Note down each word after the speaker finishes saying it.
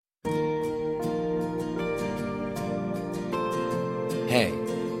Hey,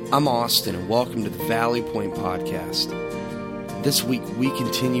 I'm Austin, and welcome to the Valley Point Podcast. This week, we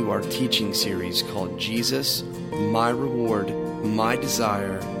continue our teaching series called Jesus, My Reward, My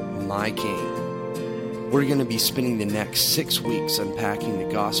Desire, My King. We're going to be spending the next 6 weeks unpacking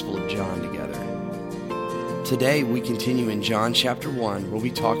the Gospel of John together. Today, we continue in John chapter 1, where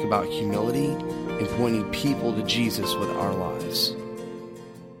we talk about humility and pointing people to Jesus with our lives.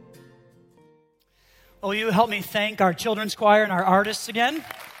 Will you help me thank our children's choir and our artists again?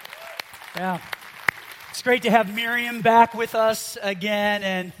 Yeah. It's great to have Miriam back with us again,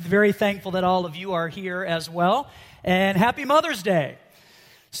 and very thankful that all of you are here as well. And happy Mother's Day.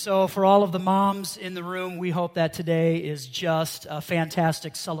 So for all of the moms in the room, we hope that today is just a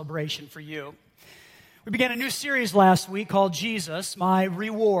fantastic celebration for you. We began a new series last week called Jesus, My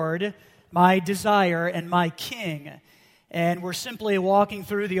Reward, My Desire, and My King. And we're simply walking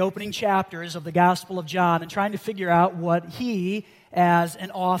through the opening chapters of the Gospel of John and trying to figure out what he, as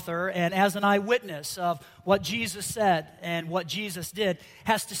an author and as an eyewitness of what Jesus said and what Jesus did,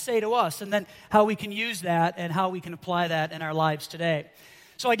 has to say to us, and then how we can use that and how we can apply that in our lives today.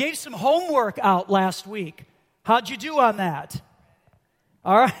 So I gave some homework out last week. How'd you do on that?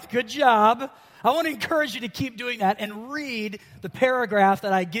 All right, good job. I want to encourage you to keep doing that and read the paragraph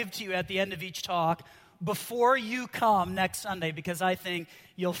that I give to you at the end of each talk before you come next Sunday, because I think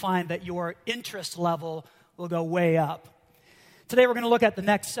you'll find that your interest level will go way up. Today we're going to look at the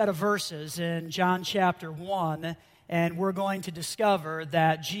next set of verses in John chapter 1, and we're going to discover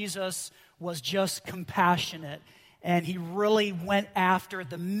that Jesus was just compassionate, and he really went after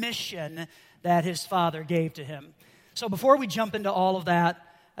the mission that his Father gave to him. So before we jump into all of that,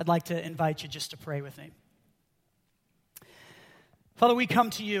 I'd like to invite you just to pray with me. Father, we come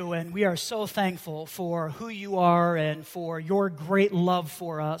to you, and we are so thankful for who you are and for your great love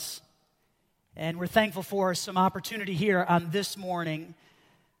for us. And we're thankful for some opportunity here on this morning,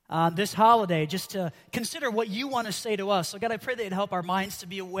 on this holiday, just to consider what you want to say to us. So God, I pray that you'd help our minds to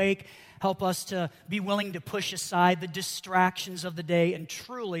be awake, help us to be willing to push aside the distractions of the day and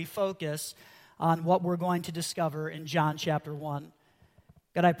truly focus on what we're going to discover in John chapter 1.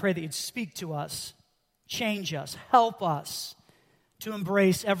 God, I pray that you'd speak to us, change us, help us to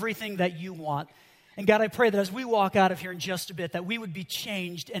embrace everything that you want. And God, I pray that as we walk out of here in just a bit, that we would be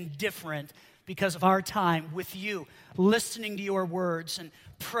changed and different because of our time with you, listening to your words and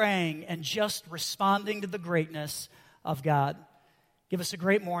praying and just responding to the greatness of God. Give us a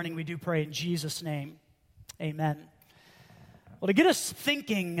great morning, we do pray in Jesus' name. Amen. Well, to get us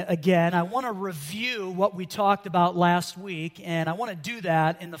thinking again, I want to review what we talked about last week, and I want to do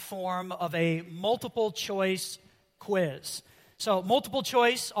that in the form of a multiple choice quiz. So multiple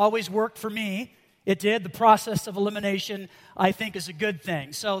choice always worked for me. It did. The process of elimination, I think, is a good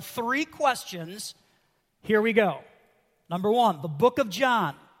thing. So 3 questions. Here we go. Number 1, the book of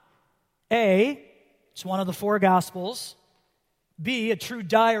John. A, it's one of the 4 Gospels. B, a true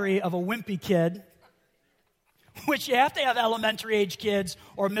diary of a wimpy kid, which you have to have elementary age kids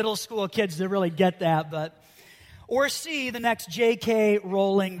or middle school kids to really get that. Or C, the next J.K.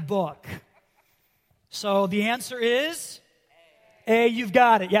 Rowling book. So the answer is A, you've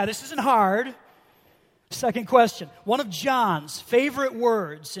got it. Yeah, this isn't hard. Second question. One of John's favorite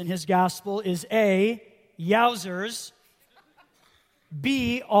words in his gospel is A, yowzers.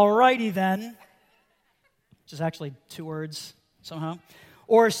 B, alrighty then, which is actually 2 words somehow.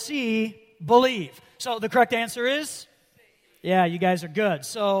 Or C, believe. So the correct answer is? Yeah, you guys are good.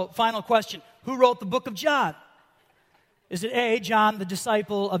 So final question. Who wrote the book of John? Is it A, John, the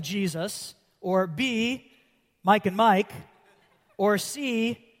disciple of Jesus? Or B, Mike and Mike? Or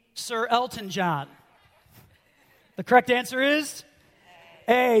C, Sir Elton John? The correct answer is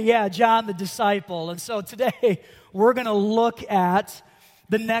A, yeah, John the disciple. And so today we're going to look at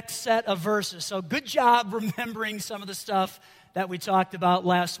the next set of verses. So good job remembering some of the stuff that we talked about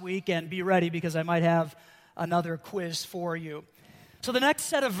last week, and be ready because I might have another quiz for you. So the next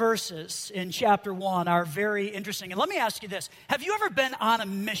set of verses in chapter 1 are very interesting. And let me ask you this. Have you ever been on a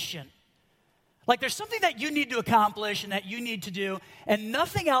mission? Like there's something that you need to accomplish and that you need to do, and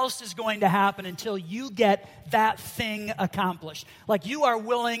nothing else is going to happen until you get that thing accomplished. Like you are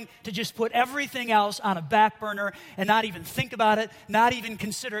willing to just put everything else on a back burner and not even think about it, not even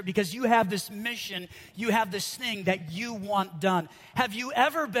consider it, because you have this mission, you have this thing that you want done. Have you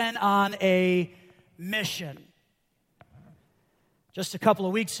ever been on a mission? Just a couple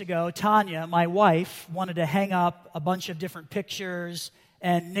of weeks ago, Tanya, my wife, wanted to hang up a bunch of different pictures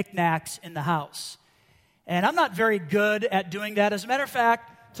and knickknacks in the house. And I'm not very good at doing that. As a matter of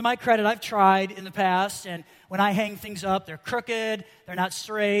fact, to my credit, I've tried in the past, and when I hang things up, they're crooked, they're not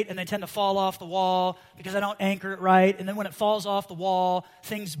straight, and they tend to fall off the wall because I don't anchor it right. And then when it falls off the wall,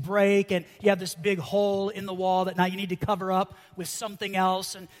 things break, and you have this big hole in the wall that now you need to cover up with something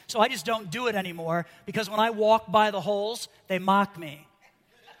else. And so I just don't do it anymore because when I walk by the holes, they mock me.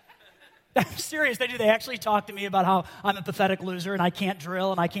 I'm serious, they do. They actually talk to me about how I'm a pathetic loser and I can't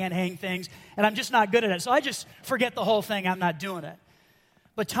drill and I can't hang things, and I'm just not good at it. So I just forget the whole thing. I'm not doing it.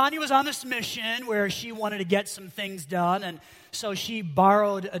 But Tanya was on this mission where she wanted to get some things done, and so she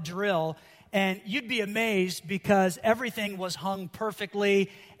borrowed a drill. And you'd be amazed because everything was hung perfectly,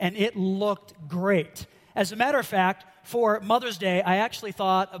 and it looked great. As a matter of fact, for Mother's Day, I actually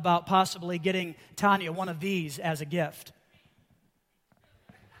thought about possibly getting Tanya one of these as a gift.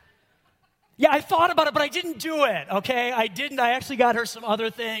 Yeah, I thought about it, but I didn't do it, okay? I didn't. I actually got her some other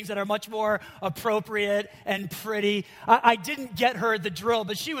things that are much more appropriate and pretty. I didn't get her the drill,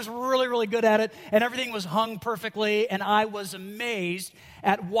 but she was really, really good at it, and everything was hung perfectly, and I was amazed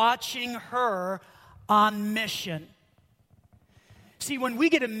at watching her on mission. See, when we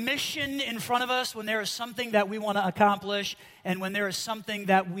get a mission in front of us, when there is something that we want to accomplish, and when there is something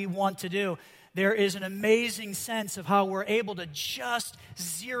that we want to do, there is an amazing sense of how we're able to just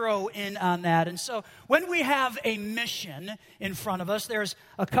zero in on that. And so when we have a mission in front of us, there's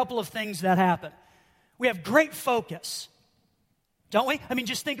a couple of things that happen. We have great focus, don't we? I mean,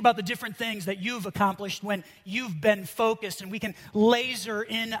 just think about the different things that you've accomplished when you've been focused, and we can laser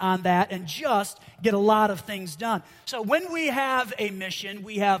in on that and just get a lot of things done. So when we have a mission,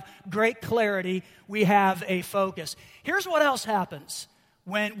 we have great clarity, we have a focus. Here's what else happens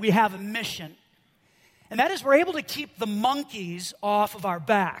when we have a mission. And that is we're able to keep the monkeys off of our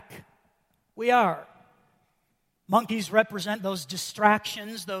back. We are. Monkeys represent those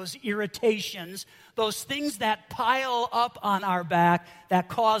distractions, those irritations, those things that pile up on our back that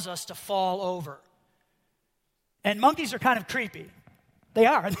cause us to fall over. And monkeys are kind of creepy. They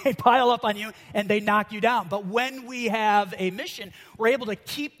are, and they pile up on you and they knock you down. But when we have a mission, we're able to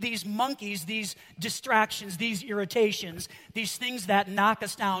keep these monkeys, these distractions, these irritations, these things that knock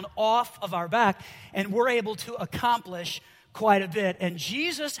us down off of our back, and we're able to accomplish quite a bit. And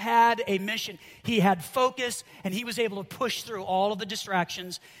Jesus had a mission. He had focus, and he was able to push through all of the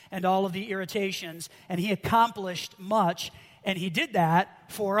distractions and all of the irritations, and he accomplished much, and he did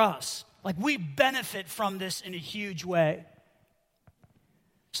that for us. Like, we benefit from this in a huge way.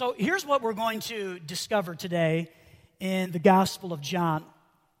 So here's what we're going to discover today in the Gospel of John.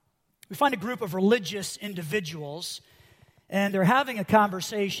 We find a group of religious individuals, and they're having a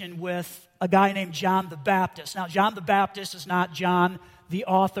conversation with a guy named John the Baptist. Now, John the Baptist is not John the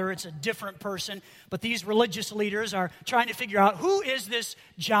author. It's a different person. But these religious leaders are trying to figure out, who is this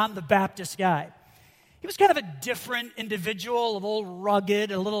John the Baptist guy? He was kind of a different individual, a little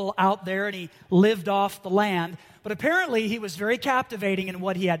rugged, a little out there, and he lived off the land. But apparently he was very captivating in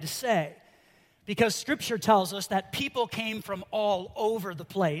what he had to say, because Scripture tells us that people came from all over the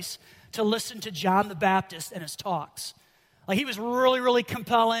place to listen to John the Baptist and his talks. Like, he was really, really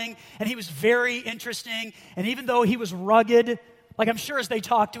compelling, and he was very interesting. And even though he was rugged, like, I'm sure as they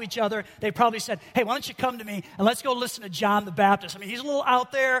talked to each other, they probably said, hey, why don't you come to me and let's go listen to John the Baptist. I mean, he's a little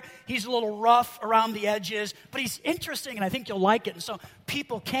out there, he's a little rough around the edges, but he's interesting, and I think you'll like it. And so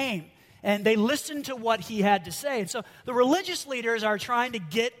people came, and they listened to what he had to say. And so the religious leaders are trying to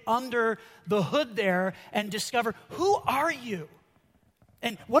get under the hood there and discover, who are you?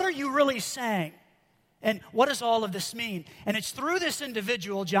 And what are you really saying? And what does all of this mean? And it's through this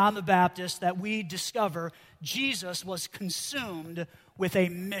individual, John the Baptist, that we discover Jesus was consumed with a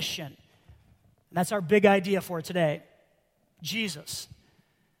mission. And that's our big idea for today. Jesus,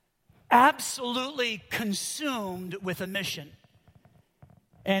 absolutely consumed with a mission.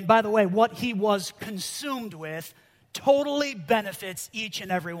 And by the way, what he was consumed with totally benefits each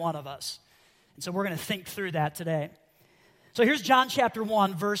and every one of us. And so we're going to think through that today. So here's John chapter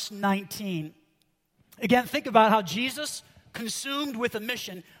 1, verse 19. Again, think about how Jesus, consumed with a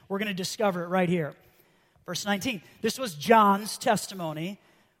mission, we're going to discover it right here. Verse 19, this was John's testimony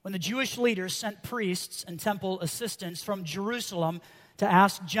when the Jewish leaders sent priests and temple assistants from Jerusalem to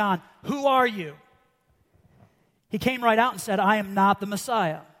ask John, who are you? He came right out and said, I am not the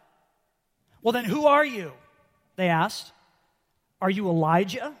Messiah. Well, then who are you? They asked. Are you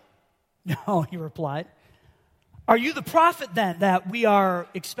Elijah? No, he replied. Are you the prophet then that we are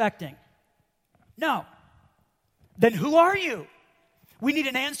expecting? No. Then who are you? We need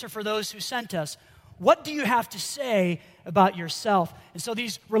an answer for those who sent us. What do you have to say about yourself? And so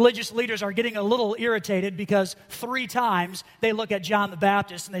these religious leaders are getting a little irritated because 3 times they look at John the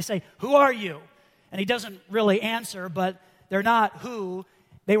Baptist and they say, who are you? And he doesn't really answer, but they're not who.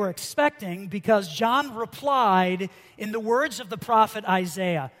 they were expecting, because John replied in the words of the prophet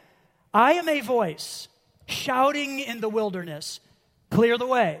Isaiah, "I am a voice shouting in the wilderness, clear the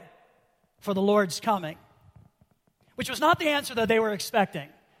way for the Lord's coming," which was not the answer that they were expecting.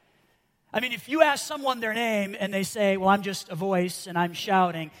 I mean, if you ask someone their name and they say, "Well, I'm just a voice and I'm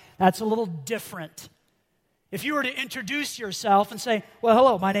shouting," that's a little different. If you were to introduce yourself and say, "Well,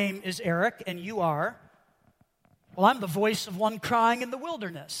 hello, my name is Eric, and you are," "Well, I'm the voice of one crying in the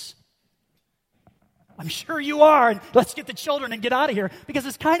wilderness." "I'm sure you are, and let's get the children and get out of here," because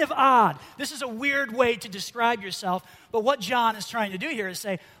it's kind of odd. This is a weird way to describe yourself, but what John is trying to do here is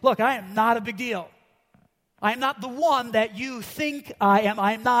say, look, I am not a big deal. I am not the one that you think I am.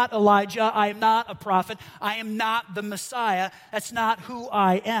 I am not Elijah. I am not a prophet. I am not the Messiah. That's not who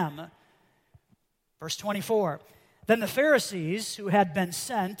I am. Verse 24, then the Pharisees who had been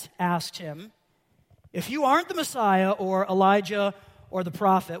sent asked him, "If you aren't the Messiah or Elijah or the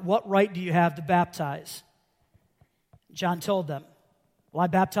prophet, what right do you have to baptize?" John told them, "Well, I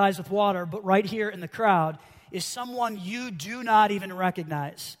baptize with water, but right here in the crowd is someone you do not even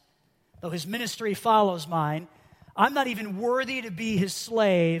recognize. Though his ministry follows mine, I'm not even worthy to be his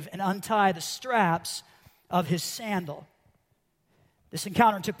slave and untie the straps of his sandal." This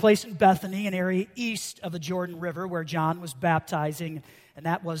encounter took place in Bethany, an area east of the Jordan River where John was baptizing, and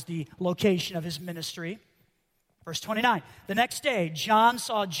that was the location of his ministry. Verse 29, the next day, John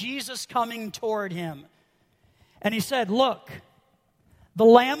saw Jesus coming toward him, and he said, "Look, the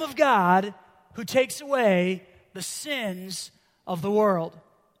Lamb of God who takes away the sins of the world."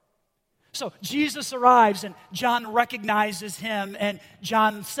 So Jesus arrives, and John recognizes him, and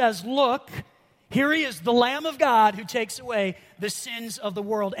John says, "Look, here he is, the Lamb of God who takes away the sins of the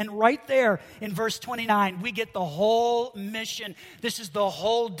world." And right there in verse 29, we get the whole mission. This is the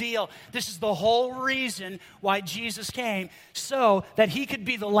whole deal. This is the whole reason why Jesus came, so that he could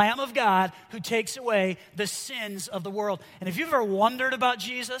be the Lamb of God who takes away the sins of the world. And if you've ever wondered about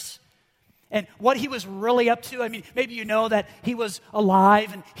Jesus and what he was really up to, I mean, maybe you know that he was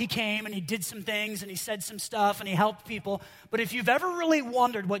alive and he came and he did some things and he said some stuff and he helped people. But if you've ever really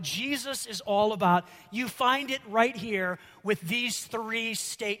wondered what Jesus is all about, you find it right here with these three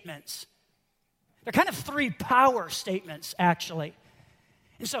statements. They're kind of three power statements, actually.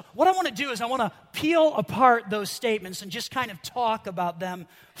 And so what I want to do is I want to peel apart those statements and just kind of talk about them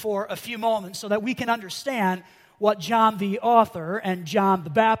for a few moments so that we can understand what John the author and John the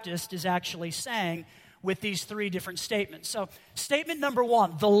Baptist is actually saying with these three different statements. So, statement number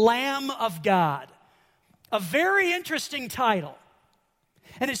one, the Lamb of God. A very interesting title.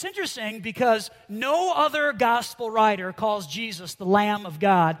 And it's interesting because no other gospel writer calls Jesus the Lamb of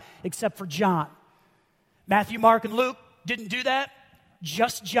God except for John. Matthew, Mark, and Luke didn't do that,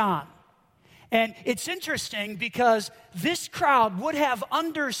 just John. And it's interesting because this crowd would have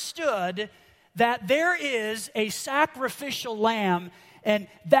understood that there is a sacrificial lamb, and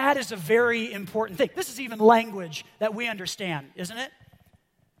that is a very important thing. This is even language that we understand, isn't it?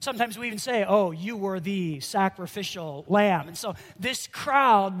 Sometimes we even say, "Oh, you were the sacrificial lamb." And so this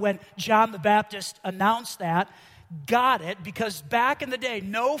crowd, when John the Baptist announced that, got it, because back in the day,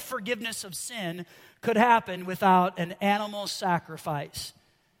 no forgiveness of sin could happen without an animal sacrifice.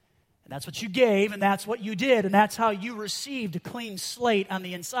 And that's what you gave, and that's what you did, and that's how you received a clean slate on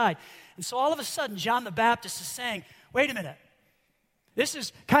the inside. And so all of a sudden, John the Baptist is saying, wait a minute. This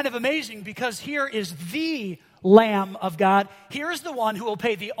is kind of amazing, because here is the Lamb of God. Here is the one who will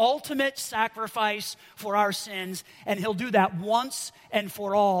pay the ultimate sacrifice for our sins, and he'll do that once and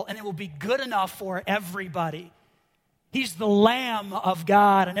for all, and it will be good enough for everybody. He's the Lamb of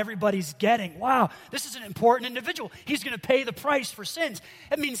God, and everybody's getting, wow, this is an important individual. He's going to pay the price for sins.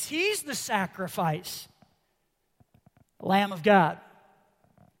 It means he's the sacrifice. Lamb of God.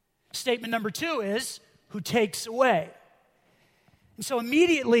 Statement number two is, who takes away. And so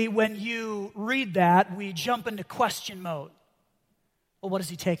immediately when you read that, we jump into question mode. Well, what is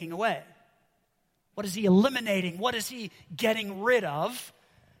he taking away? What is he eliminating? What is he getting rid of?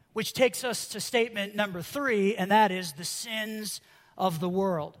 Which takes us to statement number three, and that is the sins of the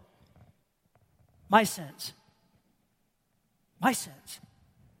world. My sins. My sins.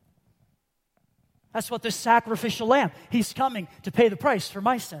 That's what this sacrificial lamb, he's coming to pay the price for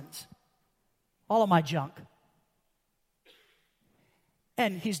my sins. All of my junk.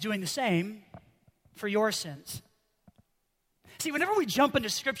 And he's doing the same for your sins. See, whenever we jump into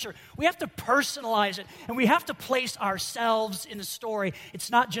Scripture, we have to personalize it, and we have to place ourselves in the story.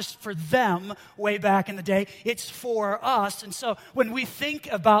 It's not just for them way back in the day, it's for us. And so when we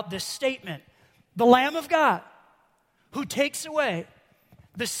think about this statement, the Lamb of God who takes away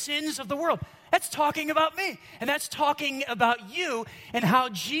the sins of the world, That's talking about me. And that's talking about you and how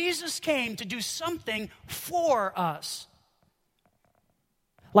Jesus came to do something for us.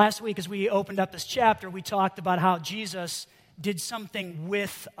 Last week, as we opened up this chapter, we talked about how Jesus did something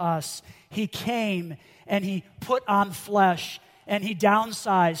with us. He came and he put on flesh and he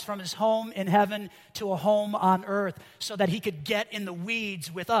downsized from his home in heaven to a home on earth so that he could get in the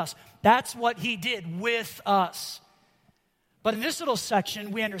weeds with us. That's what he did with us. But in this little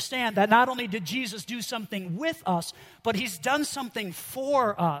section, we understand that not only did Jesus do something with us, but he's done something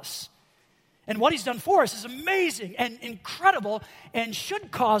for us. And what he's done for us is amazing and incredible and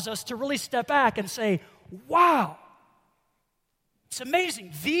should cause us to really step back and say, wow, it's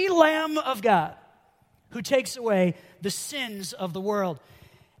amazing. The Lamb of God who takes away the sins of the world.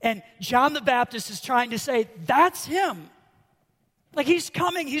 And John the Baptist is trying to say, that's him. Like he's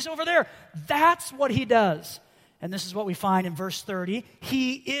coming, he's over there. That's what he does. And this is what we find in verse 30.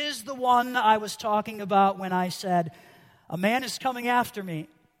 He is the one I was talking about when I said, a man is coming after me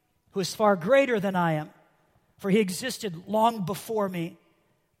who is far greater than I am, for he existed long before me.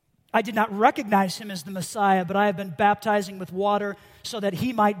 I did not recognize him as the Messiah, but I have been baptizing with water so that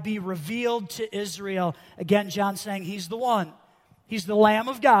he might be revealed to Israel. Again, John saying he's the one. He's the Lamb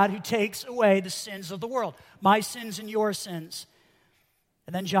of God who takes away the sins of the world, my sins and your sins.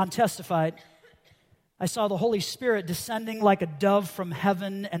 And then John testified, I saw the Holy Spirit descending like a dove from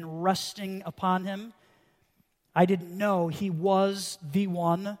heaven and resting upon him. I didn't know he was the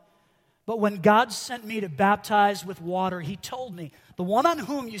one, but when God sent me to baptize with water, he told me, the one on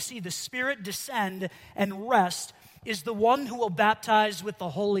whom you see the Spirit descend and rest is the one who will baptize with the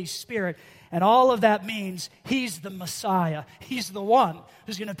Holy Spirit. And all of that means he's the Messiah. He's the one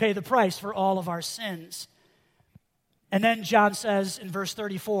who's going to pay the price for all of our sins. And then John says in verse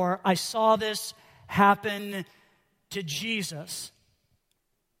 34, I saw this happen to Jesus.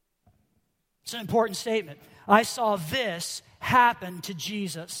 It's an important statement. I saw this happen to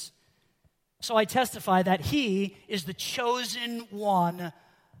Jesus. So I testify that he is the chosen one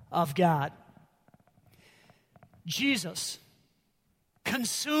of God. Jesus,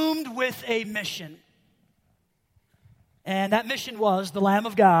 consumed with a mission. And that mission was the Lamb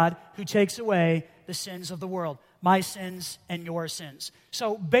of God who takes away the sins of the world. My sins and your sins.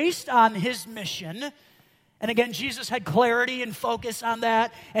 So based on his mission, and again, Jesus had clarity and focus on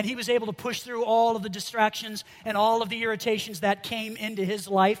that, and he was able to push through all of the distractions and all of the irritations that came into his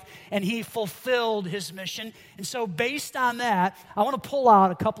life, and he fulfilled his mission. And so based on that, I want to pull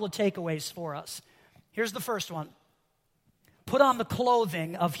out a couple of takeaways for us. Here's the first one. Put on the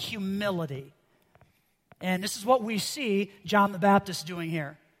clothing of humility. And this is what we see John the Baptist doing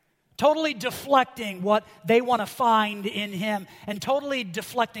here. Totally deflecting what they want to find in him and totally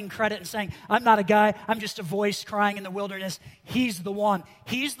deflecting credit and saying, I'm not a guy, I'm just a voice crying in the wilderness. He's the one.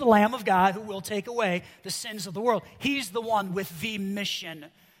 He's the Lamb of God who will take away the sins of the world. He's the one with the mission.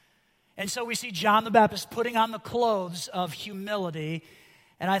 And so we see John the Baptist putting on the clothes of humility,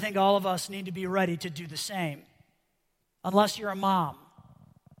 and I think all of us need to be ready to do the same. Unless you're a mom.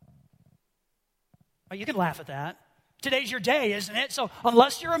 Well, you can laugh at that. Today's your day, isn't it? So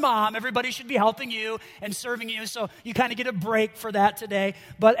unless you're a mom, everybody should be helping you and serving you. So you kind of get a break for that today.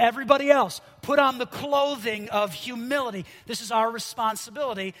 But everybody else, put on the clothing of humility. This is our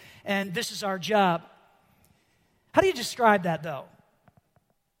responsibility, and this is our job. How do you describe that, though?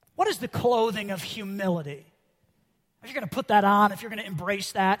 What is the clothing of humility? If you're going to put that on, if you're going to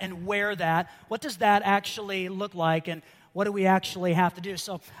embrace that and wear that, what does that actually look like, and what do we actually have to do?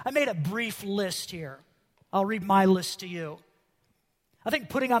 So I made a brief list here. I'll read my list to you. I think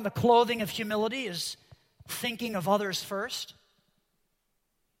putting on the clothing of humility is thinking of others first,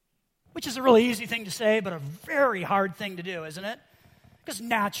 which is a really easy thing to say, but a very hard thing to do, isn't it? Because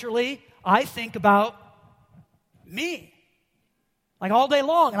naturally, I think about me, like all day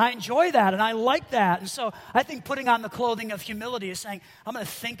long, and I enjoy that, and I like that. And so I think putting on the clothing of humility is saying, I'm going to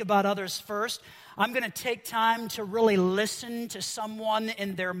think about others first. I'm going to take time to really listen to someone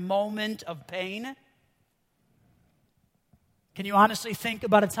in their moment of pain. Can you honestly think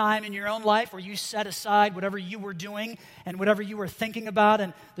about a time in your own life where you set aside whatever you were doing and whatever you were thinking about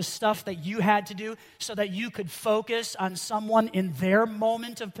and the stuff that you had to do so that you could focus on someone in their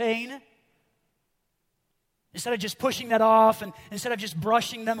moment of pain? Instead of just pushing that off and instead of just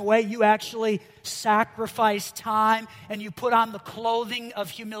brushing them away, you actually sacrifice time and you put on the clothing of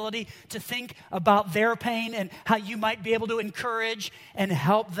humility to think about their pain and how you might be able to encourage and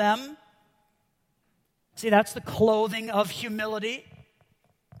help them. See, that's the clothing of humility.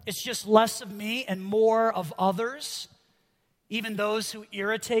 It's just less of me and more of others, even those who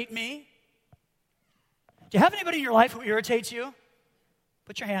irritate me. Do you have anybody in your life who irritates you?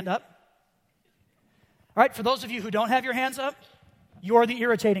 Put your hand up. All right, for those of you who don't have your hands up, you're the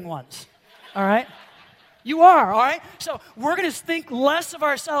irritating ones. All right? You are, all right? So we're going to think less of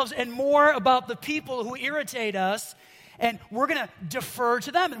ourselves and more about the people who irritate us, and we're going to defer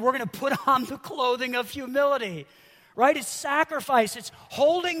to them, and we're going to put on the clothing of humility, right? It's sacrifice. It's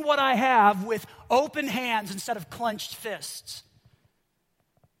holding what I have with open hands instead of clenched fists.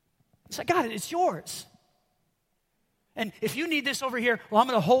 It's like, God, it's yours. And if you need this over here, well, I'm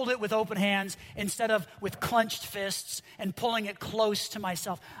going to hold it with open hands instead of with clenched fists and pulling it close to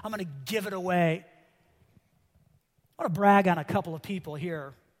myself. I'm going to give it away. I want to brag on a couple of people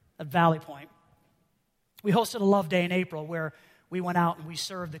here at Valley Point. We hosted a Love Day in April where we went out and we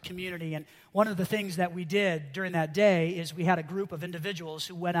served the community. And one of the things that we did during that day is we had a group of individuals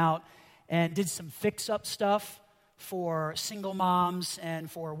who went out and did some fix-up stuff for single moms and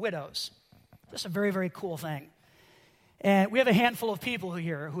for widows. That's a very, very cool thing. And we have a handful of people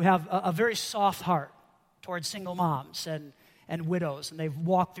here who have a very soft heart towards single moms and widows, and they've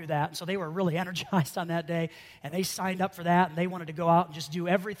walked through that. And so they were really energized on that day, and they signed up for that, and they wanted to go out and just do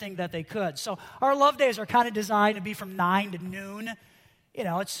everything that they could. So our Love Days are kind of designed to be from 9 to noon. You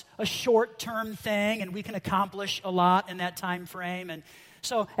know, it's a short-term thing, and we can accomplish a lot in that time frame. And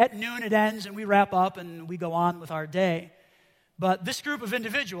so at noon it ends, and we wrap up, and we go on with our day. But this group of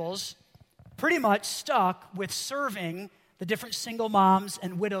individuals pretty much stuck with serving the different single moms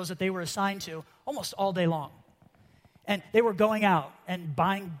and widows that they were assigned to almost all day long. And they were going out and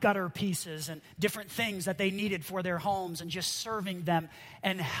buying gutter pieces and different things that they needed for their homes and just serving them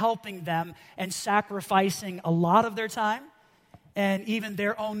and helping them and sacrificing a lot of their time and even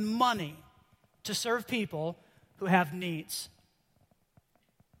their own money to serve people who have needs.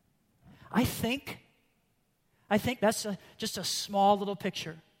 I think that's just a small little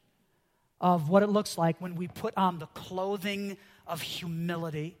picture of what it looks like when we put on the clothing of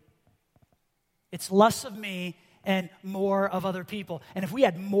humility. It's less of me and more of other people. And if we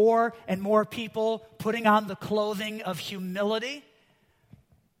had more and more people putting on the clothing of humility,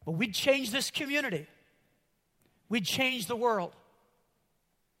 well, we'd change this community. We'd change the world.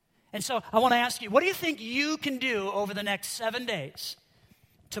 And so I want to ask you, what do you think you can do over the next 7 days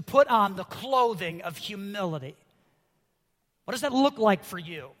to put on the clothing of humility? What does that look like for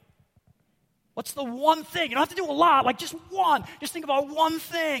you? What's the one thing? You don't have to do a lot, like just one. Just think about one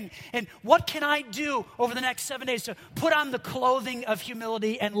thing. And what can I do over the next 7 days to put on the clothing of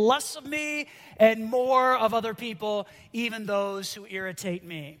humility and less of me and more of other people, even those who irritate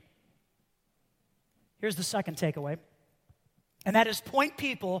me? Here's the second takeaway, and that is point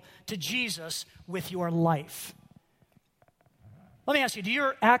people to Jesus with your life. Let me ask you, do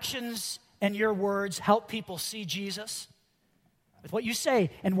your actions and your words help people see Jesus? With what you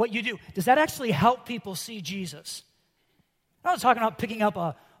say and what you do, does that actually help people see Jesus? I'm not talking about picking up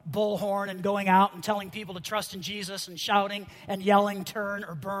a bullhorn and going out and telling people to trust in Jesus and shouting and yelling, turn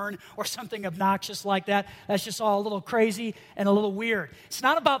or burn, or something obnoxious like that. That's just all a little crazy and a little weird. It's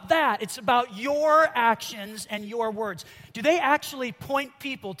not about that. It's about your actions and your words. Do they actually point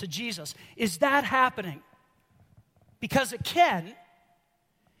people to Jesus? Is that happening? Because it can.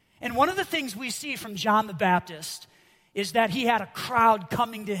 And one of the things we see from John the Baptist is that he had a crowd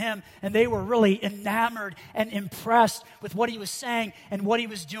coming to him, and they were really enamored and impressed with what he was saying and what he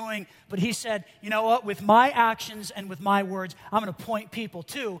was doing. But he said, you know what, with my actions and with my words, I'm going to point people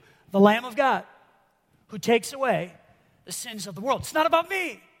to the Lamb of God who takes away the sins of the world. It's not about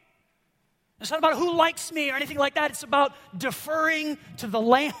me. It's not about who likes me or anything like that. It's about deferring to the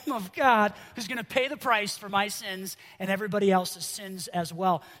Lamb of God who's going to pay the price for my sins and everybody else's sins as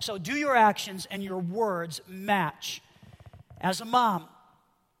well. So do your actions and your words match? As a mom,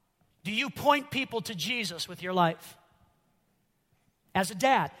 do you point people to Jesus with your life? As a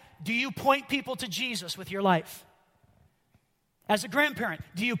dad, do you point people to Jesus with your life? As a grandparent,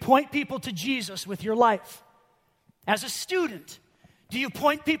 do you point people to Jesus with your life? As a student, do you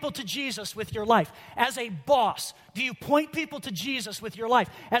point people to Jesus with your life? As a boss, do you point people to Jesus with your life?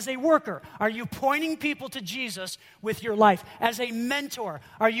 As a worker, are you pointing people to Jesus with your life? As a mentor,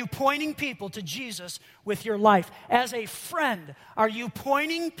 are you pointing people to Jesus with your life? As a friend, are you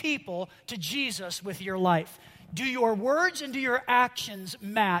pointing people to Jesus with your life? Do your words and do your actions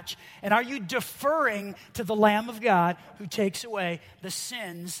match? And are you deferring to the Lamb of God who takes away the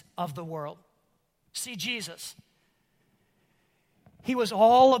sins of the world? See Jesus. He was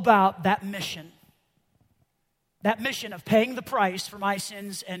all about that mission of paying the price for my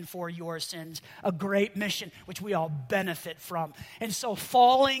sins and for your sins, a great mission which we all benefit from. And so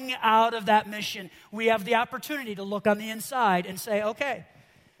falling out of that mission, we have the opportunity to look on the inside and say, okay,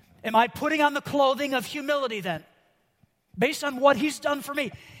 am I putting on the clothing of humility then? based on what he's done for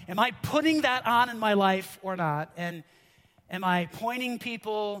me. Am I putting that on in my life or not? And am I pointing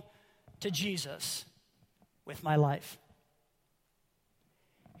people to Jesus with my life?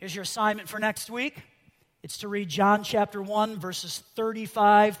 Here's your assignment for next week. It's to read John chapter 1, verses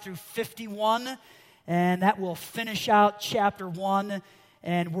 35 through 51, and that will finish out chapter 1,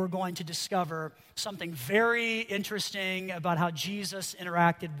 and we're going to discover something very interesting about how Jesus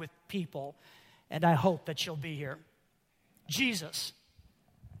interacted with people, and I hope that you'll be here. Jesus,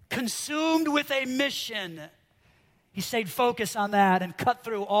 consumed with a mission, he stayed focused on that and cut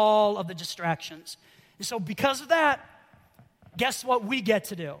through all of the distractions. And so because of that, guess what we get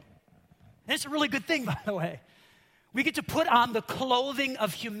to do? And it's a really good thing, by the way. We get to put on the clothing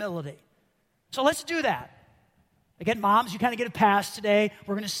of humility. So let's do that. Again, moms, you kind of get a pass today.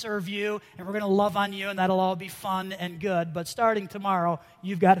 We're going to serve you, and we're going to love on you, and that'll all be fun and good. But starting tomorrow,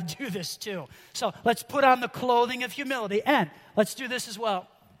 you've got to do this too. So let's put on the clothing of humility, and let's do this as well.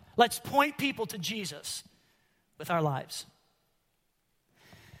 Let's point people to Jesus with our lives.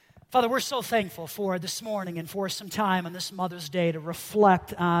 Father, we're so thankful for this morning and for some time on this Mother's Day to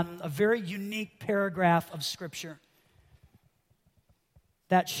reflect on a very unique paragraph of Scripture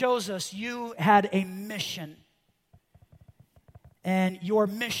that shows us you had a mission. And your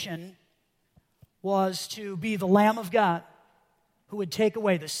mission was to be the Lamb of God who would take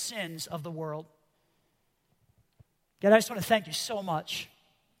away the sins of the world. God, I just want to thank you so much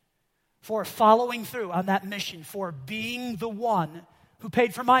for following through on that mission, for being the one who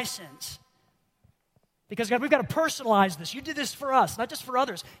paid for my sins. Because, God, we've got to personalize this. You did this for us, not just for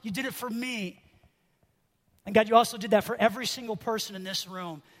others. You did it for me. And, God, you also did that for every single person in this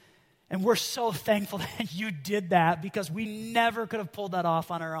room. And we're so thankful that you did that because we never could have pulled that off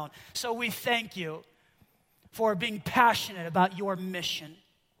on our own. So we thank you for being passionate about your mission.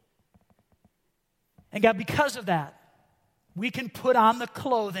 And, God, because of that, we can put on the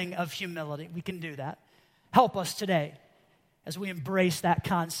clothing of humility. We can do that. Help us today as we embrace that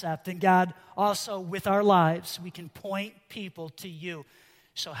concept. And God, also with our lives, we can point people to you.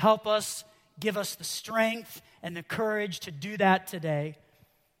 So help us, give us the strength and the courage to do that today.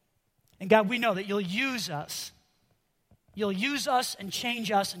 And God, we know that you'll use us. You'll use us and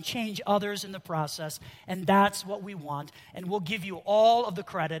change others in the process. And that's what we want. And we'll give you all of the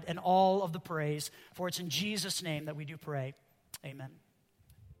credit and all of the praise. For it's in Jesus' name that we do pray. Amen.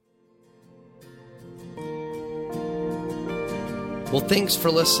 Well, thanks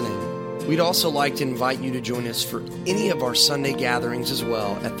for listening. We'd also like to invite you to join us for any of our Sunday gatherings as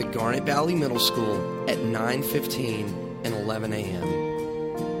well at the Garnet Valley Middle School at 9:15 and 11 a.m.